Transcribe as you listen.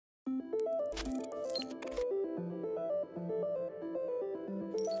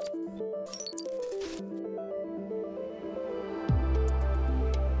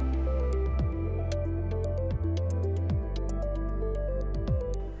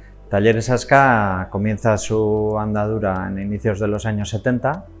Talleres Asca comienza su andadura en inicios de los años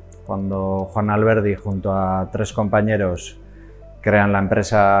 70, cuando Juan Alberdi junto a 3 compañeros crean la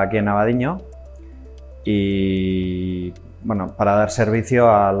empresa aquí en Abadiño y bueno, para dar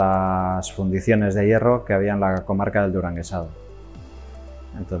servicio a las fundiciones de hierro que había en la comarca del Duranguesado.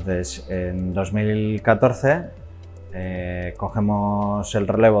 Entonces, en 2014 cogemos el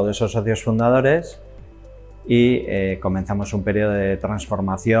relevo de esos socios fundadores y comenzamos un periodo de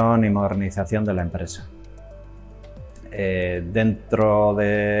transformación y modernización de la empresa. Dentro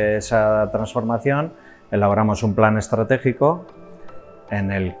de esa transformación elaboramos un plan estratégico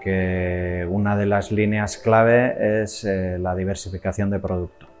en el que una de las líneas clave es la diversificación de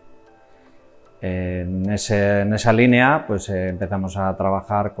producto. En esa línea pues, empezamos a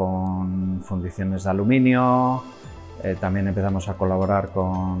trabajar con fundiciones de aluminio, también empezamos a colaborar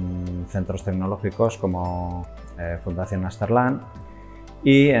con centros tecnológicos como Fundación Azterlan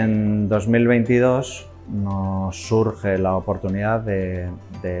y en 2022 nos surge la oportunidad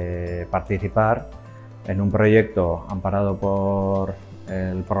de participar en un proyecto amparado por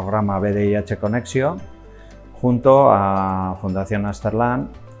el programa BDIH Konexio junto a Fundación Azterlan,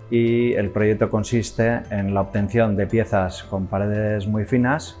 y el proyecto consiste en la obtención de piezas con paredes muy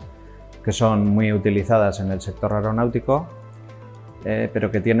finas que son muy utilizadas en el sector aeronáutico, pero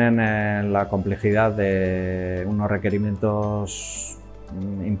que tienen la complejidad de unos requerimientos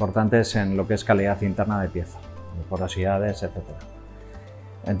importantes en lo que es calidad interna de pieza, porosidades, etc.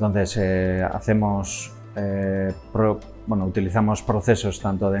 Entonces utilizamos procesos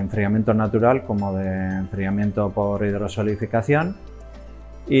tanto de enfriamiento natural como de enfriamiento por hidrosolidificación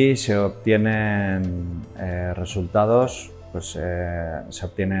y se obtienen resultados. Pues, se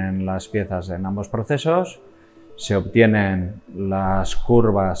obtienen las piezas en ambos procesos, se obtienen las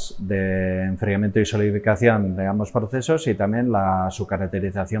curvas de enfriamiento y solidificación de ambos procesos y también su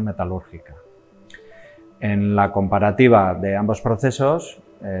caracterización metalúrgica. En la comparativa de ambos procesos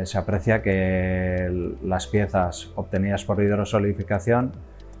se aprecia que las piezas obtenidas por hidrosolidificación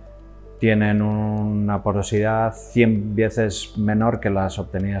tienen una porosidad 100 veces menor que las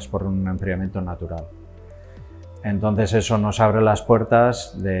obtenidas por un enfriamiento natural. Entonces eso nos abre las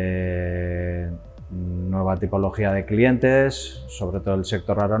puertas de nueva tipología de clientes, sobre todo el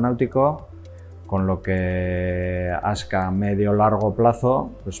sector aeronáutico, con lo que Asca a medio-largo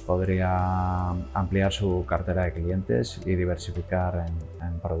plazo pues podría ampliar su cartera de clientes y diversificar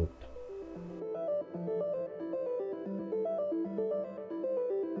en producto.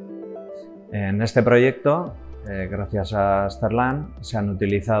 En este proyecto, gracias a Azterlan, se han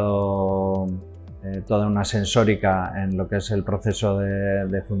utilizado toda una sensórica en lo que es el proceso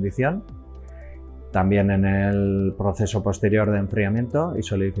de fundición, también en el proceso posterior de enfriamiento y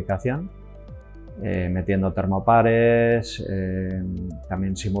solidificación, metiendo termopares,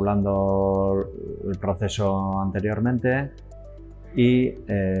 también simulando el proceso anteriormente y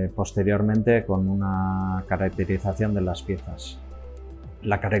posteriormente con una caracterización de las piezas.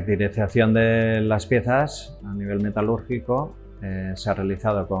 La caracterización de las piezas a nivel metalúrgico se ha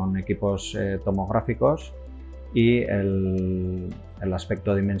realizado con equipos tomográficos y el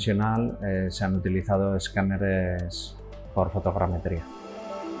aspecto dimensional se han utilizado escáneres por fotogrametría.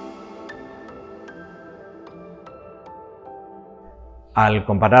 Al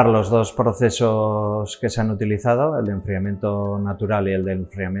comparar los dos procesos que se han utilizado, el de enfriamiento natural y el de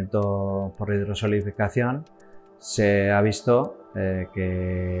enfriamiento por hidrosolidificación, se ha visto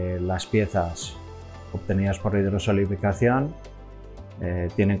que las piezas obtenidas por hidrosolidificación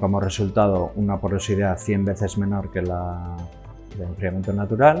tienen como resultado una porosidad 100 veces menor que la de enfriamiento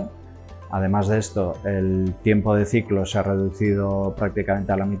natural. Además de esto, el tiempo de ciclo se ha reducido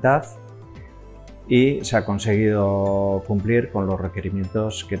prácticamente a la mitad y se ha conseguido cumplir con los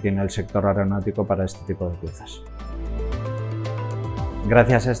requerimientos que tiene el sector aeronáutico para este tipo de piezas.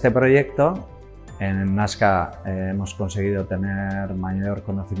 Gracias a este proyecto, en Asca hemos conseguido tener mayor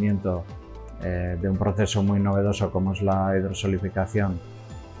conocimiento de un proceso muy novedoso como es la hidrosolidificación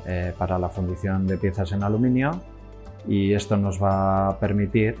para la fundición de piezas en aluminio, y esto nos va a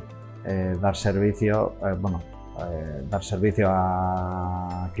permitir dar servicio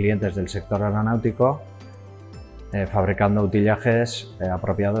a clientes del sector aeronáutico fabricando utillajes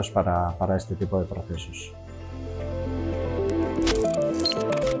apropiados para este tipo de procesos.